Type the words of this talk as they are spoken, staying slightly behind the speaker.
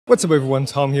What's up everyone,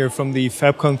 Tom here from the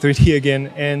FabCon3D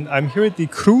again, and I'm here at the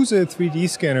Cruse 3D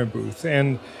scanner booth.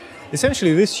 And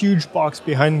essentially this huge box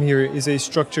behind me here is a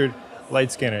structured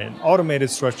light scanner, an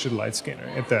automated structured light scanner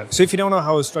at that. So if you don't know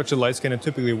how a structured light scanner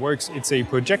typically works, it's a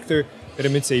projector that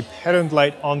emits a patterned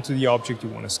light onto the object you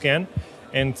want to scan,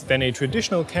 and then a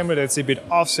traditional camera that's a bit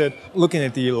offset, looking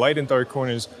at the light and dark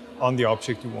corners on the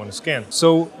object you want to scan.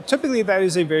 So typically that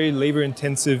is a very labor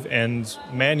intensive and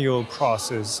manual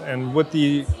process, and what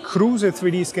the Cruse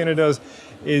 3D scanner does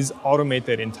is automate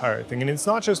that entire thing. And it's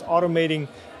not just automating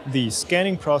the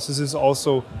scanning process, it's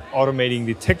also automating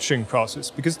the texturing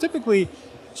process, because typically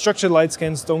structured light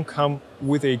scans don't come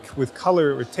with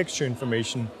color or texture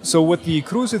information. So what the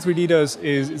Cruse 3D does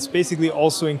is it's basically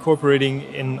also incorporating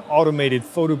an automated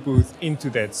photo booth into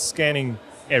that scanning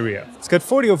area. It's got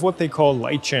 40 of what they call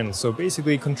light channels, so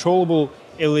basically controllable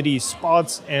LED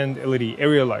spots and LED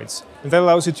area lights. And that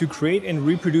allows you to create and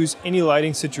reproduce any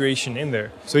lighting situation in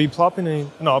there. So you plop in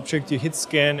an object, you hit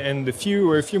scan, and a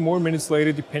few more minutes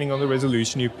later, depending on the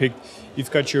resolution you picked,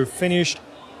 you've got your finished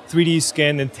 3D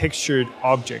scanned and textured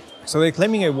object. So they're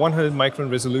claiming a 100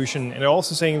 micron resolution, and they're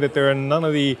also saying that there are none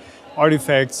of the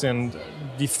artifacts and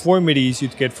deformities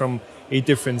you'd get from a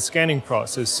different scanning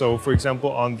process. So for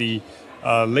example, on the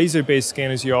laser-based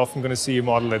scanners, you're often going to see a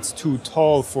model that's too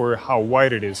tall for how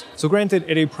wide it is. So granted,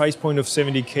 at a price point of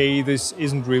 $70K, this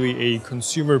isn't really a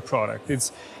consumer product.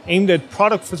 It's aimed at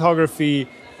product photography,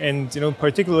 and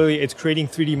particularly it's creating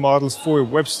 3D models for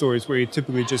web stores where you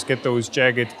typically just get those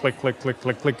jagged click, click, click,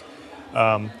 click, click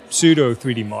pseudo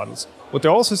 3D models. What they're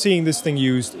also seeing this thing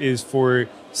used is for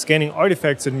scanning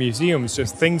artifacts at museums,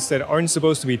 just things that aren't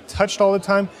supposed to be touched all the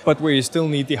time, but where you still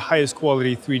need the highest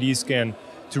quality 3D scan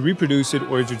to reproduce it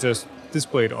or to just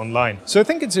display it online. So I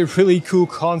think it's a really cool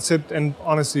concept and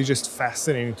honestly just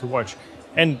fascinating to watch.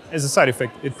 And as a side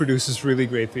effect, it produces really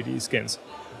great 3D scans.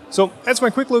 So that's my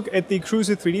quick look at the Cruse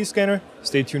 3D scanner.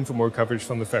 Stay tuned for more coverage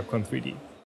from the FabCon3D.